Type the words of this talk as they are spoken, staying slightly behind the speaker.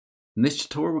In this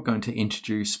tutorial, we're going to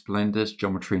introduce Blender's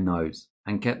geometry nodes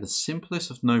and get the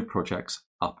simplest of node projects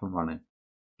up and running.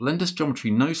 Blender's geometry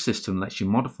node system lets you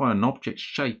modify an object's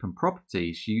shape and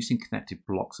properties using connected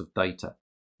blocks of data.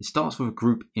 It starts with a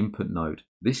group input node.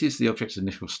 This is the object's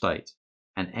initial state,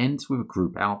 and ends with a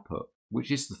group output,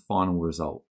 which is the final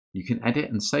result. You can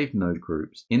edit and save node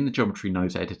groups in the geometry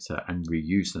nodes editor and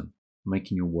reuse them,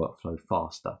 making your workflow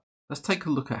faster. Let's take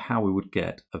a look at how we would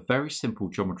get a very simple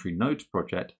geometry nodes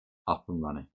project up and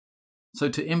running. So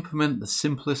to implement the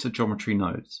simplest of geometry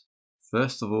nodes,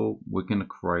 first of all, we're going to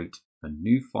create a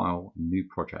new file, a new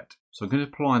project. So I'm going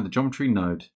to apply the geometry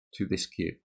node to this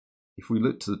cube. If we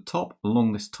look to the top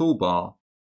along this toolbar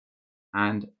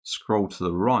and scroll to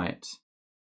the right,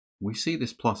 we see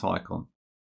this plus icon.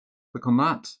 Click on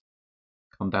that,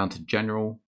 come down to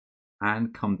General,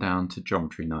 and come down to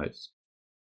Geometry Nodes.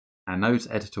 Our nodes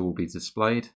editor will be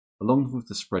displayed along with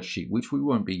the spreadsheet, which we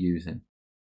won't be using.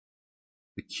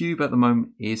 The cube at the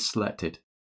moment is selected,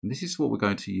 and this is what we're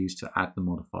going to use to add the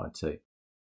modifier to.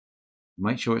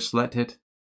 Make sure it's selected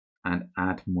and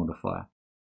add modifier.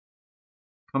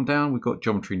 Come down, we've got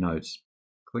Geometry Nodes.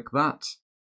 Click that,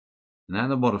 and now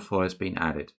the modifier has been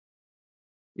added.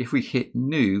 If we hit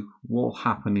New, what will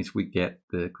happen is we get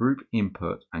the group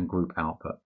input and group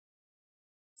output.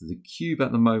 So the cube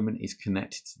at the moment is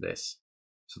connected to this.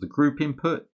 So the group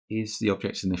input is the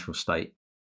object's initial state.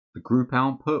 The group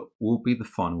output will be the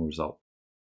final result.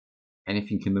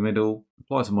 Anything in the middle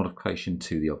applies a modification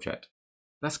to the object.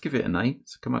 Let's give it a name.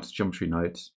 So come out to Geometry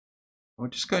Nodes. We're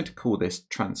just going to call this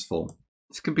Transform.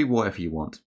 This can be whatever you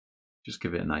want. Just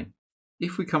give it a name.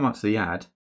 If we come up to the Add,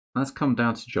 let's come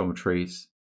down to Geometries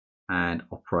and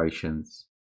Operations.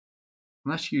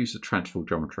 Let's use the Transform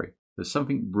geometry. There's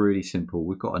something really simple.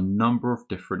 We've got a number of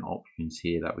different options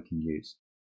here that we can use.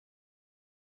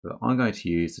 But I'm going to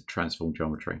use the Transform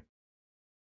geometry.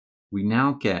 We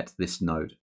now get this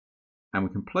node and we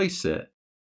can place it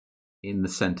in the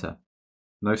center.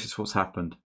 Notice what's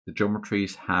happened. The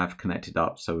geometries have connected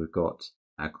up. So we've got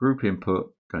our group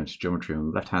input going to geometry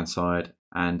on the left hand side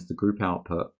and the group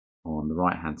output on the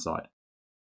right hand side.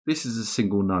 This is a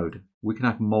single node. We can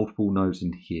have multiple nodes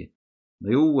in here.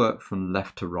 They all work from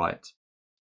left to right.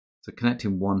 So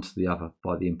connecting one to the other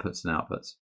by the inputs and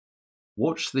outputs.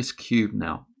 Watch this cube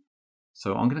now.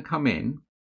 So I'm going to come in,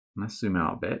 let's zoom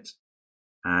out a bit,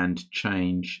 and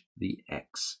change the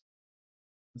X.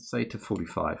 Let's say to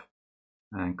 45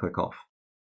 and click off.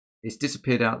 It's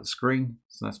disappeared out of the screen,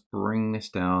 so let's bring this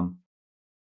down.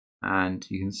 And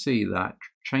you can see that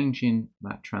changing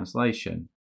that translation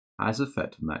has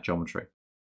effect on that geometry.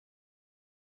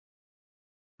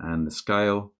 And the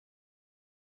scale.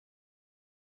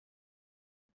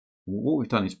 What we've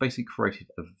done is basically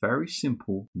created a very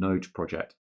simple node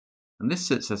project. And this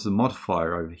sits as a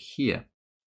modifier over here.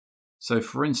 So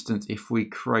for instance, if we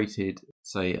created,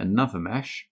 say, another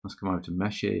mesh, let's come over to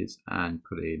meshes and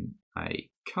put in a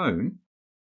cone.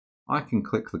 I can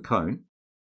click the cone,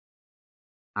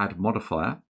 add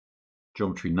modifier,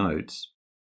 geometry nodes.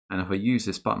 And if I use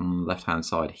this button on the left hand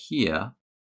side here,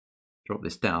 drop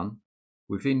this down,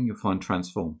 within you'll find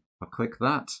Transform. If I click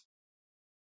that,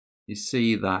 you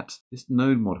see that this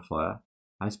node modifier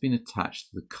has been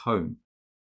attached to the cone.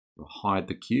 We'll hide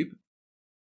the cube.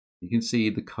 You can see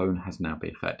the cone has now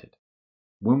been affected.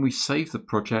 When we save the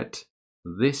project,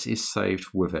 this is saved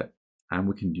with it, and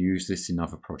we can use this in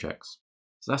other projects.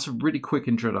 So that's a really quick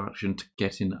introduction to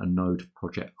getting a node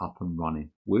project up and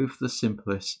running with the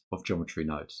simplest of geometry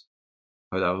nodes.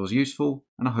 Hope that was useful,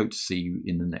 and I hope to see you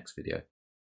in the next video.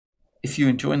 If you're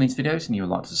enjoying these videos and you would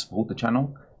like to support the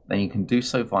channel, then you can do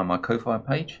so via my Ko-Fi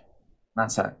page.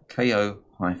 That's at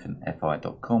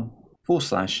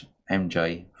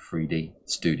ko-fi.com/MJ3D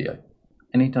Studio.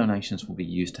 Any donations will be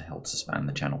used to help expand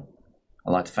the channel.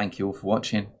 I'd like to thank you all for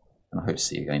watching, and I hope to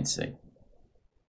see you again soon.